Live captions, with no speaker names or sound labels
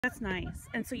That's nice.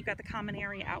 And so you got the common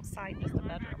area outside, just the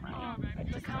bedroom, right?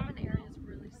 The common area is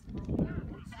really small.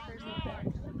 There's a bed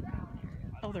in the common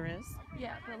area. Oh, there is?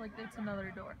 Yeah, but like it's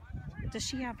another door. Does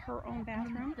she have her own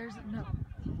bathroom? There's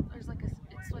like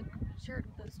it's like shared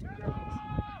with those two girls.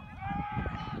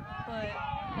 But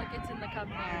like it's in the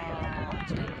common area.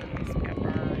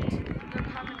 Their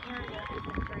common area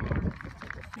isn't very large. It's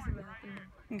like a piece of bathroom.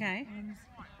 Okay. And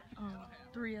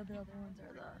 3 of the other ones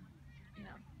are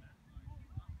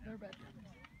their bedrooms.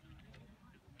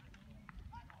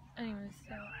 Anyways,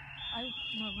 so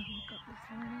Mom woke up this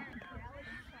morning.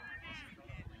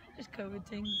 Just COVID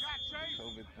things.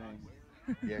 COVID things.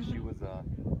 Yeah, she was,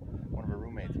 one of her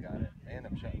roommates got it. They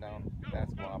ended up shutting down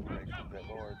basketball operations at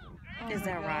Lord's. Is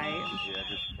that right? Yeah,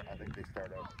 I think they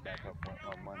start back up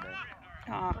on Monday.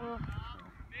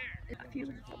 A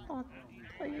few football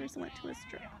players went to a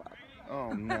strip club.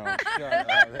 Oh no, shut up.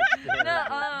 That's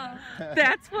No,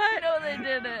 That's what? no, they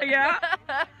didn't. Yeah.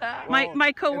 Well,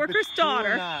 my coworker's if it's true or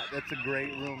daughter. not, that's a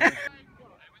great room. Yeah,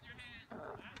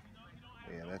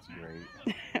 that's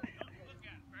great.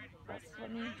 That's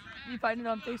funny. You find it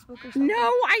on Facebook or something? No,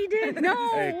 I didn't. No.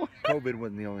 Hey, COVID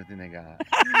wasn't the only thing they got.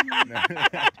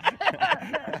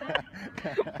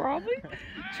 Probably.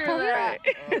 True Probably that. right.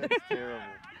 Oh, that's terrible.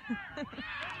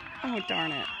 Oh,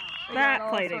 darn it. They That got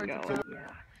all play didn't sorts go. of-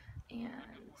 Yeah. And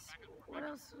what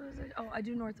else was it? Oh, I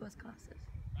do Northwest classes.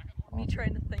 Me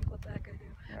trying to think what the heck I do.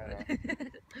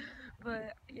 Right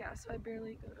But yeah, so I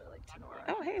barely go to like Tinora.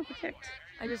 Oh, hey, we kicked.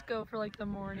 I just go for like the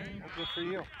morning. Well, good for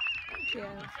you. Yeah.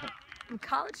 I'm a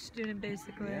college student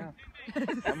basically. Yeah.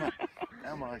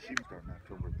 Emma, she's starting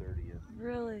October 30th.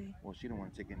 Really? Well, she don't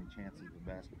want to take any chances with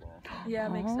basketball. Yeah,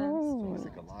 makes sense. So I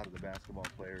think a lot of the basketball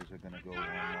players are going to go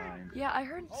online. Yeah, I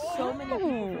heard so many people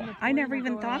from the I never Napoleon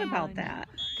even go thought about online. that.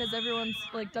 Because everyone's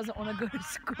like doesn't want to go to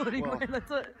school anymore. Well, That's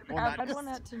what not I just- want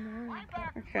that to know.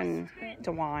 Freaking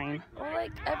DeWine. Or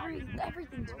like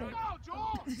everything's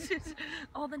fake.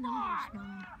 All the numbers,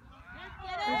 Mom.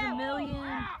 There's a million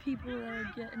people that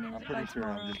are getting it I'm by pretty sure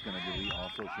tomorrow. I'm just going to delete all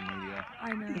social media.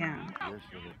 I know. Yeah. Worse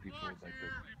for the people with like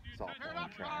the softball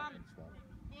and track and stuff.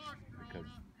 Because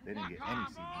they didn't get any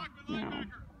season. No.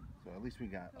 So at least we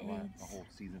got a whole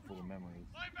season full of memories.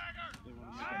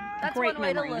 That's Great one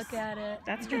way to memories. look at it.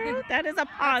 That's true. That is a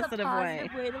positive That's a way.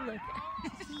 positive way to look at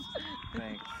it.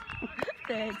 Thanks.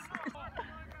 Thanks.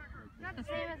 Not the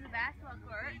same as the basketball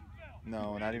court.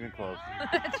 No, not even close.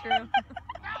 True.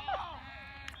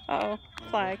 Uh-oh.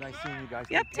 Flag. Nice seeing you guys.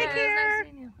 Yep, take Yeah, it was care.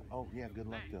 nice seeing you. Oh, yeah, good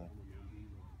luck to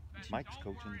Mike's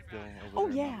coaching still over Oh,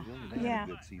 there in yeah. Montpelier. They had Yeah. a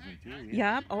good season, too.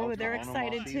 Yep. I Oh, was they're calling them all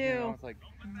excited, season, and I too. was like,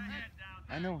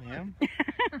 I know him. He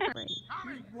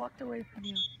walked away from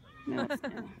you. No. Lead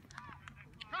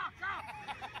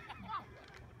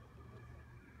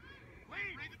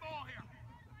the ball here.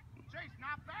 Chase,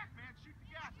 not back, man. Shoot the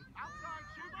gas. Outside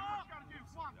shoot. What you gotta do?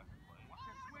 One. Watch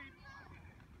that sweep.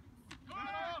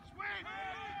 Good sweep.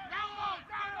 Down low,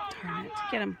 down low. Darn it.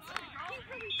 Get him.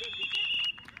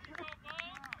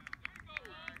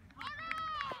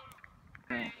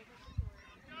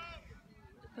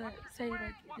 But say like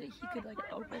that he could like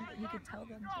open, he could tell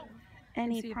them to.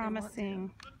 Any see if they want to.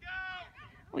 promising.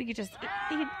 Well, you could just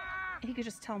he could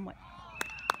just tell him what.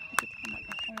 He could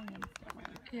tell him what Napoleon's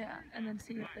doing. Yeah, and then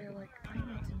see if they're like, I'm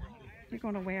going tonight. You're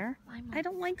going to where? I'm I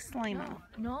don't like Slima.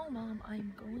 No, Mom,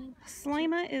 I'm going.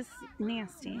 Slima is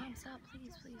nasty. Mom, stop,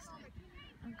 please, please stop.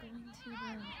 I'm going to the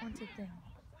haunted thing.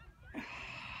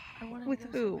 I want to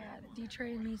With go who? So bad.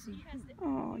 D-Trey and Macy.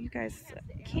 Oh, you guys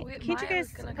can't Wait, you Maya guys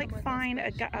was gonna come like with us, find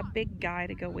but a big guy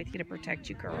to go with you to protect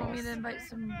you You want girls? me to invite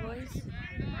some boys?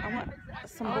 I want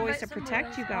some I'll boys invite to some protect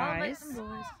boys. you I'll invite guys. some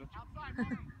boys.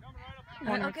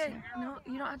 One or Okay, two. no,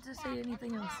 you don't have to say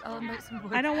anything else. I'll invite some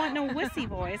boys. I don't want no wussy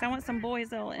boys. I want some boys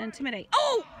that'll intimidate.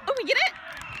 Oh, we get it.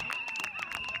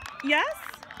 Yes.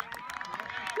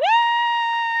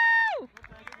 Woo!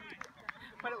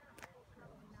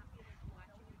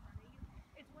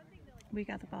 We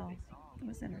got the ball. It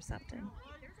was intercepted.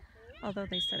 Although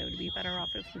they said it would be better off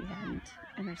if we hadn't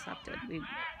intercepted. We'd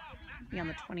be on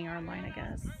the 20-yard line, I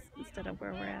guess, instead of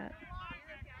where we're at.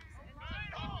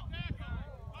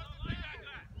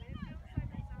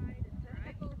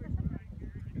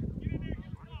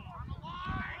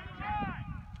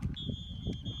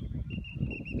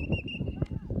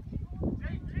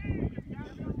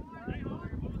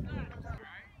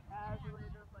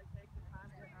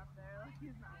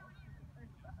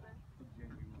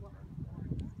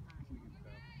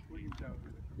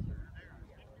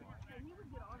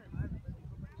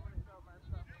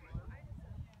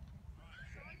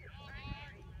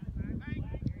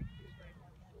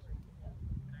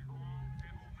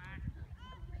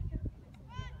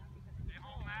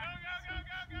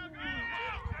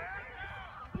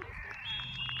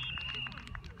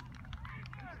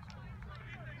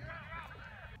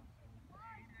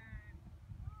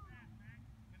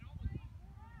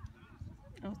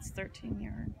 Oh, it's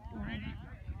 13-yard line.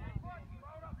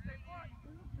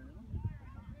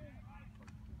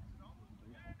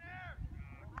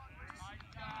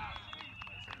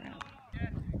 Crap.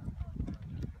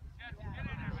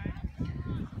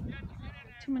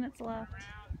 2 minutes left.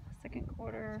 Second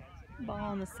quarter. Ball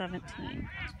on the 17.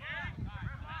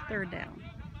 Third down.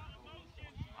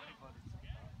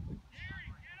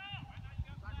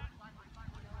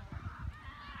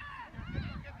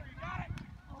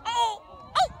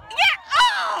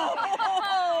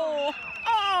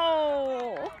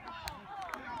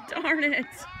 Darn it.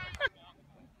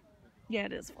 Yeah,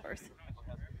 it is fourth.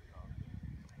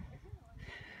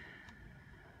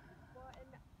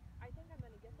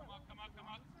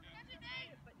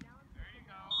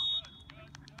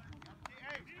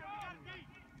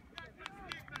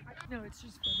 No, it's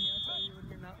just funny. I'll tell you when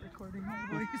you're not recording my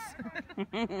voice.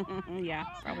 Yeah,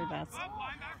 probably best.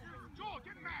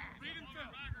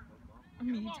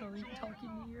 Me talking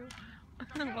to you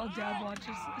while Dad watches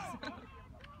this.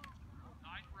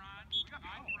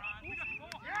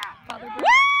 Father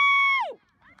Brad.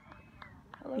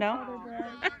 Hello, No? Father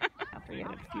Brad. After you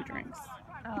had a few drinks.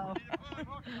 Oh.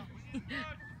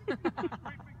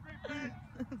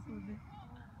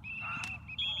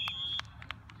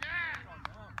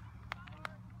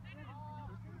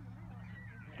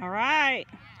 All right.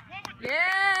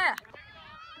 Yeah!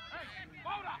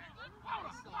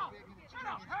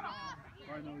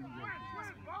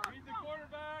 Read the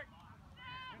quarterback.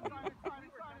 Inside.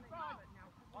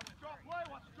 Watch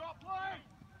the drop play.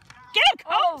 Get him,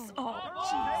 Copes! Oh. Oh,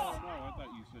 jeez. No, I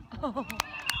thought you said. Oh.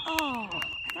 Oh, I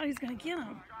thought he was going to get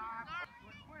him.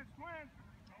 Twins.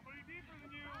 Nobody deeper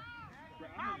than you.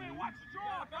 Tommy, watch the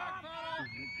draw, Tom.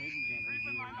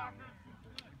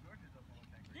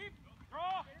 Deep.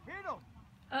 Draw. Hit him.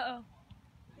 Uh-oh.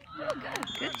 Oh,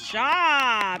 good. Good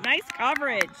job. Nice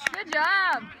coverage. Good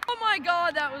job. Oh my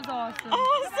God, that was awesome.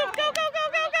 Awesome. Go, go, go,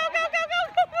 go, go, go, go,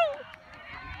 go, go.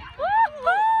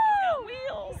 Woo-hoo!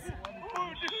 Wheels. Oh,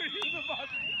 dude, he's about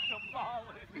to hit the ball.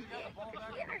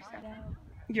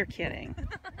 You're kidding.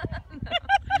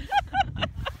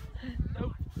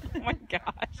 Nope. Oh my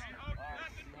gosh.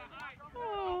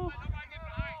 Oh.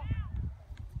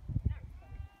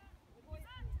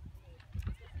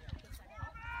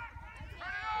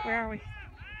 Where are we?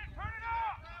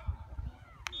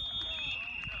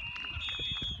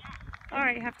 All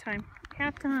right, halftime.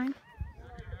 Halftime.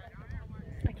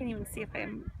 I can't even see if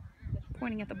I'm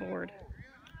pointing at the board.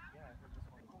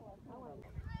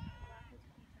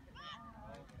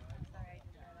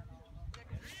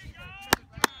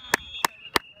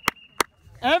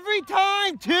 Every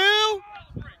time, two.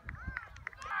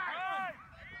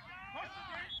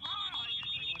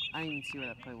 I didn't even see where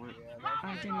that play went.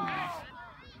 I didn't know.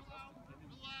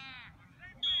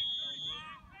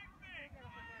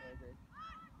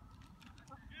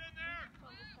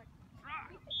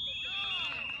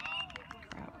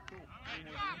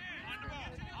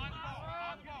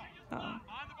 Uh-oh.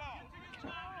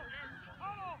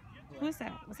 Who is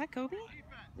that? Was that Kobe?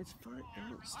 It's fun.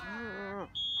 Don't stop.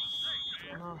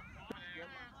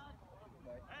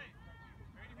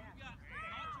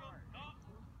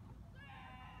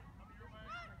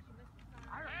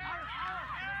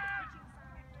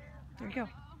 There you go.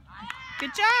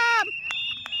 Good job!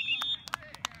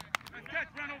 Nice catch,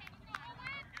 Reynolds.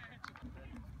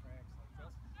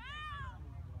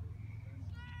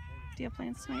 Do you have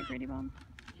plans tonight, Brady Bomb?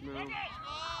 No.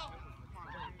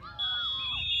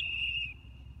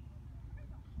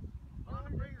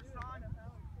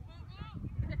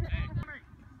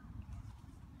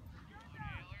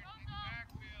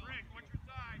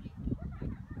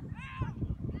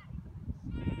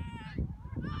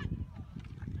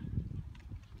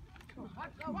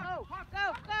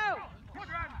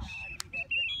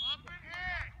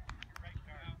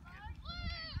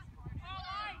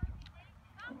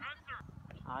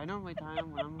 I know my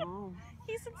time when I'm home.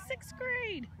 He's in 6th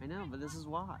grade. I know, but this is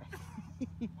why.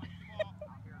 If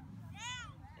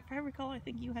I recall, I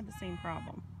think you had the same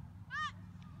problem.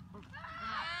 Oh,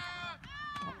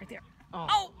 right there. Oh.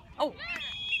 Oh! Oh!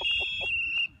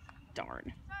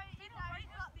 Darn.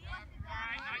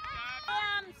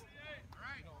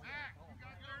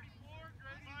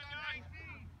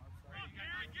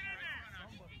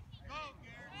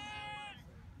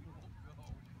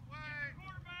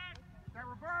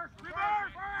 Reverse!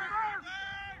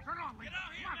 Turn on, Lee. Come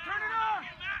on, turn it on!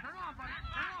 Turn on, buddy.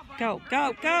 Turn on, buddy. Go, go,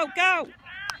 go, go!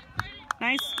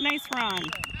 Nice run.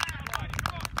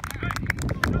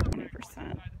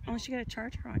 20%. Unless you got a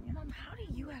charger on you. Mom, how do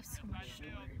you have so much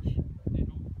storage?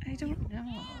 I don't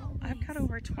know. I've got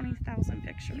over 20,000 You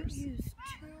pictures. use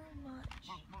too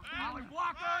much.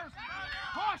 Blockers!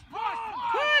 Push, push,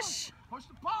 Push! push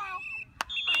the pile!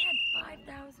 I had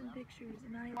 5,000 pictures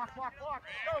and I. Block, block, block.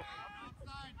 Go.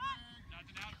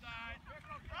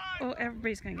 Oh,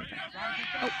 everybody's gonna get that.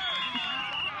 Oh.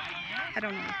 I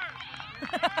don't know.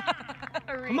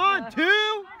 Come on,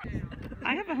 2!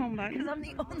 I have a home Because button. I'm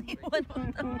the only one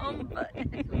with the home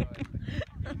button.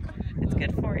 It's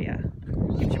good for you.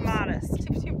 Keeps you modest.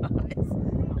 Keeps you honest.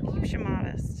 Keeps you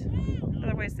modest.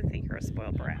 Otherwise, they think you're a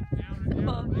spoiled brat.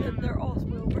 Well, they're all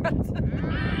spoiled brats.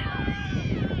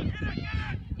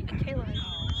 Even Kayla has.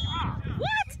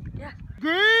 What? Yeah.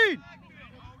 Green!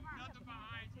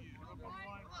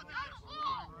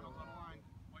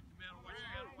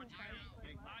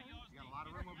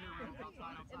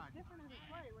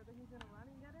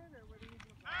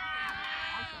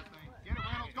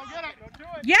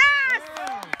 Yes!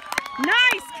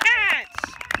 Nice catch!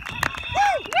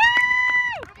 Woo!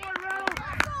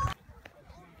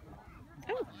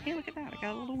 Oh, hey, look at that. I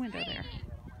got a little window there.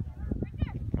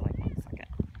 For like 1 second.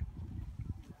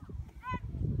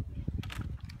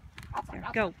 There,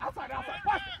 go. Outside, outside.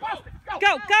 Bust it, bust it. Go.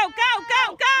 Go, go, go, go,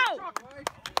 go!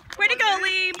 Way to go,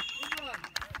 Liam!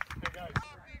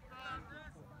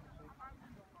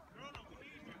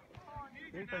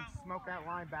 Defense, smoke that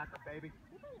linebacker, baby.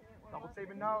 Double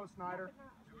teaming nose, Snyder.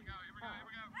 Here we go,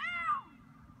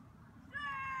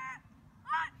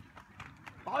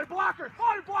 Volley blockers,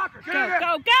 volley blockers. Go,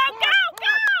 go, go, go,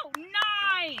 go!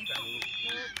 Nice!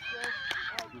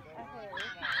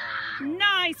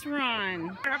 Nice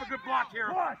run. Have a good block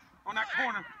here on that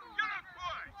corner.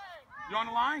 You on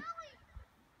the line?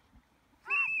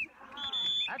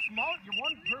 That's you're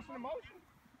one person in motion.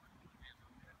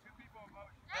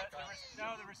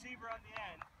 No, the receiver on the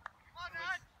end.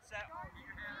 Set.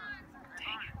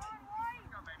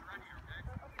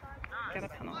 Got a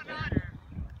penalty.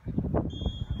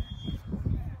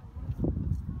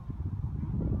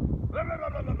 I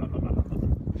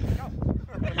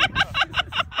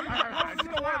just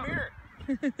don't want to hear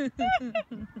it.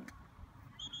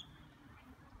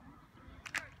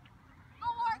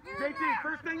 JT,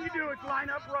 first thing you do is line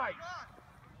up right.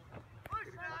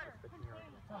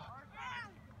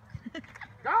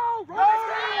 Go! Roll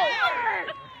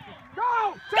it!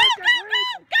 Go! Take it!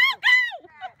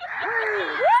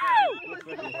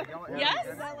 Yes?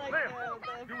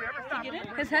 Do we ever stop?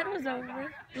 His head was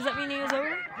over. Does that mean he was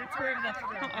over?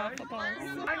 Footballs.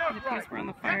 The piece were on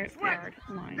the fire yard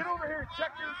line. Get over here and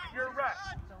check your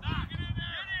rest.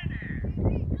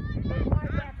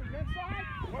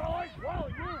 Wally,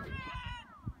 move.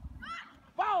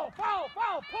 Foul,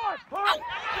 push!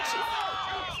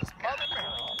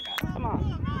 Come on.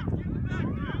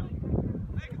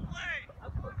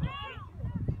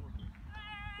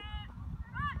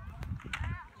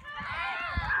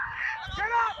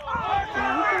 Get up!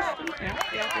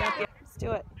 Yep. Let's do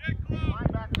it.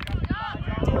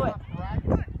 Do it.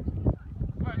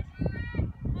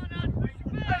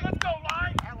 Hey, let's go,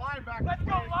 line! Let's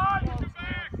go, line!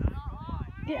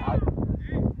 Yeah.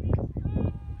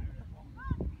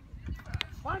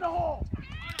 Find a hole!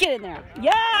 Get in there.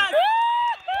 Yes!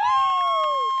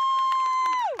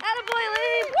 Attaboy,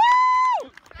 Lee!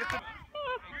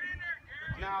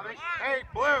 Now, hey,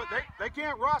 Blue, they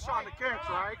can't rush on the kicks,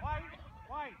 right?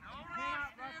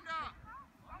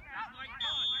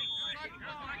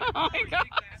 Oh my God.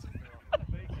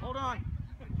 Hold on.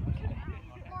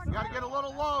 You gotta get a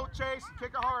little low, Chase, and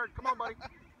kick it hard. Come on, buddy.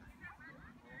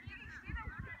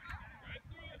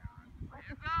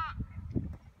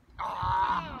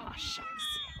 Oh,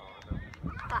 shucks.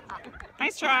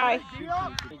 Nice try.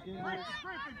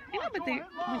 Yeah, but they,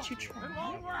 once you try.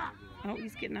 Oh,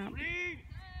 he's getting up.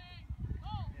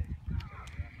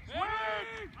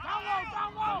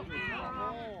 Down low!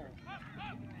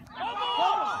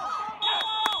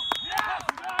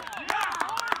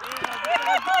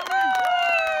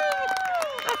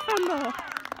 A fumble.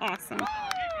 Awesome.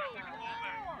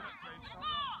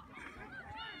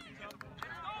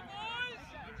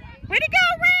 Way to go,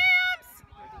 Rams!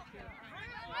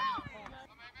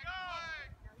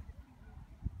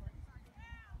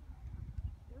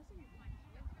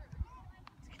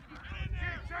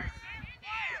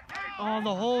 Oh,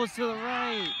 the hole is to the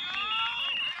right.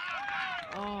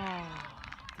 Oh.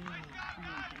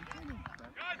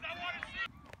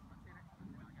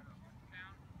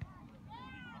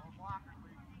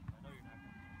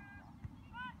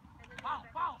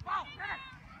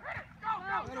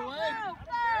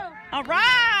 All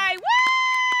right!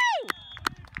 Woo!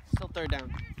 Still third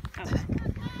down. Oh.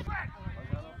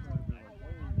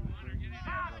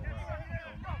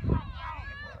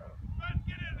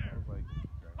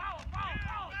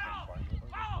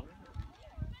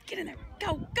 Get in there.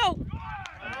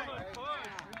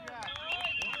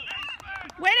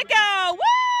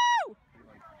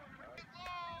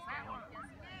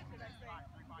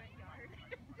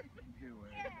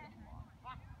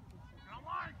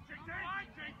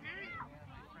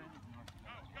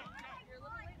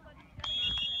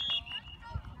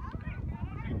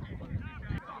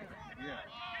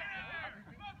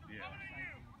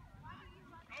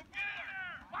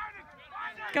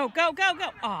 Go, go, go, go.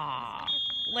 Aw,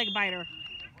 leg biter.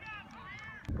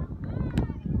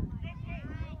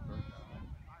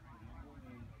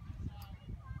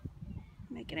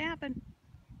 Make it happen.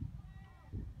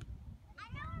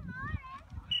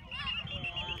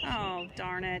 Oh,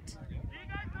 darn it.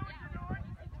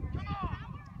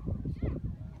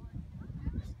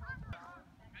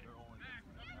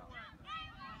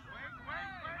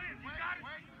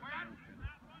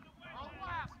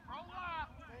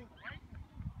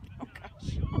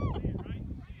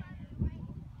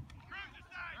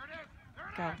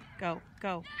 Go, go,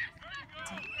 go.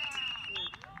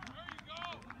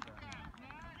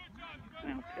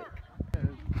 Dang it. Well,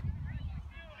 poop.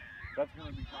 That's going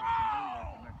to be like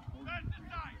the next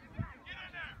 40.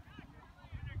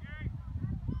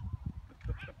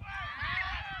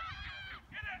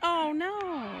 Oh, no.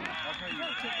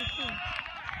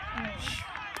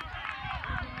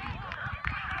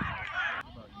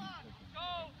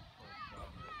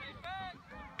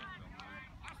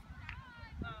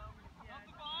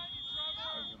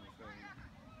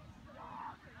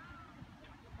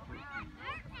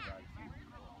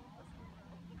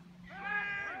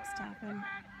 Stop him.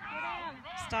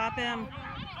 Stop him.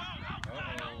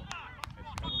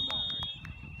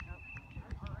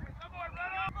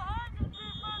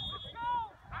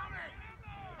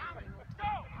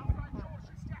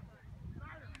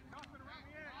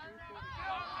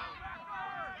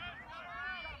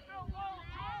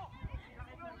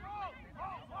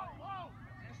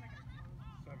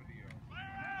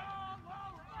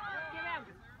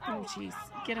 Oh, jeez.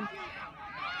 Get him.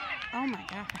 Oh, my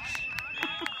gosh.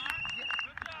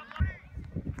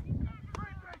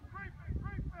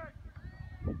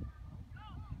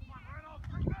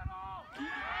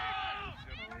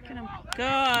 Get him.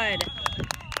 Good.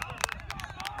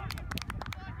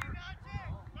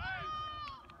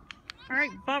 All right,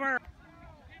 Bubber.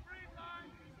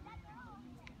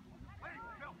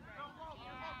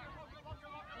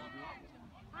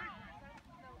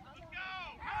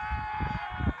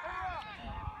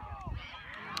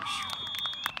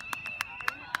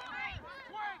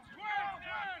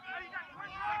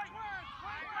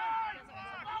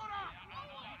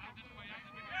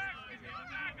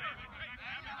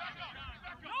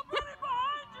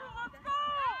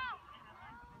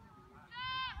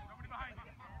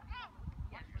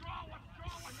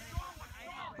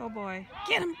 Oh boy.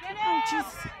 Get him. Oh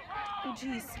jeez. Oh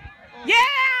jeez. Yeah!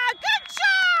 Good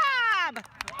job!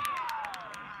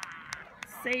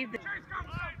 Save the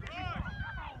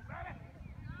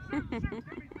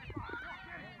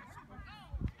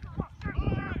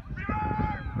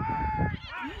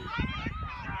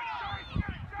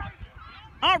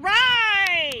All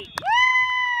right!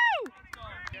 Woo!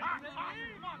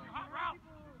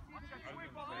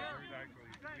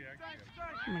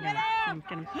 Oh my God.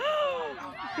 Get him.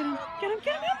 Get him. Get him.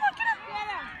 Get him. Look at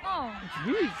him. Oh,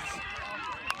 Jeez.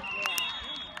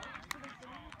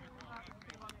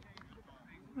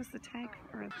 What's the tag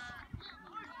for? Go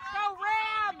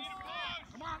Rams!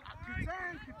 Come on,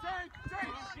 contain!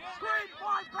 Green,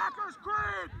 linebackers,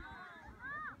 green!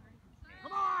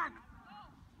 Come on!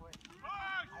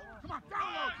 Come on, down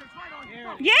low, it's right on you.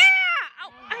 Go. Yeah!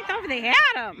 Oh, I thought they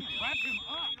had him.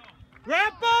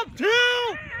 Wrap up, two!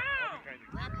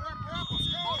 Wrap, let's go!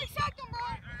 Holy second, bro!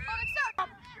 Holy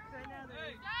second!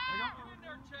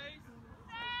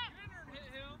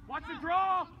 Watch the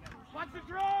draw! Watch the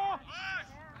draw!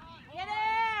 Get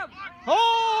him!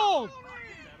 Hold!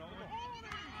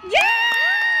 Yeah!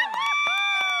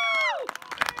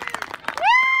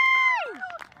 Woo!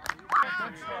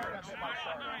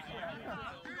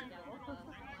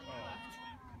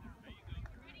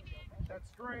 That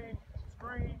screen!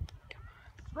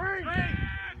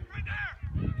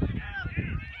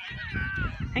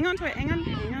 Hang on to it. Hang on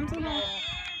to the ball.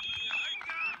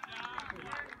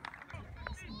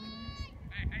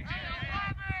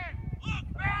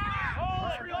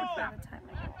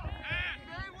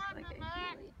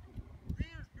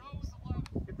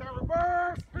 Get that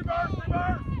reverse!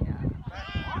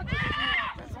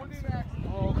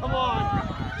 Oh, come on!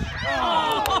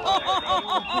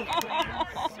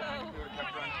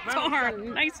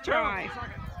 Darn, nice try.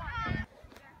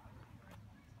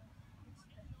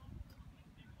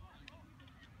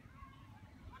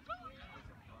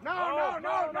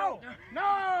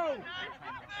 No!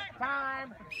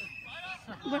 Time!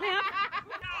 What happened?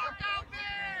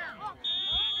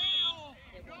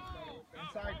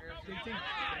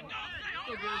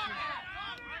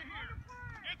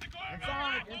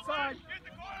 Inside!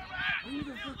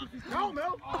 No,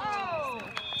 Mel! Oh!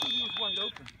 He was wide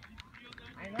open.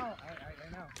 I know.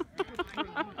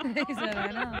 he said, I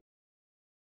know.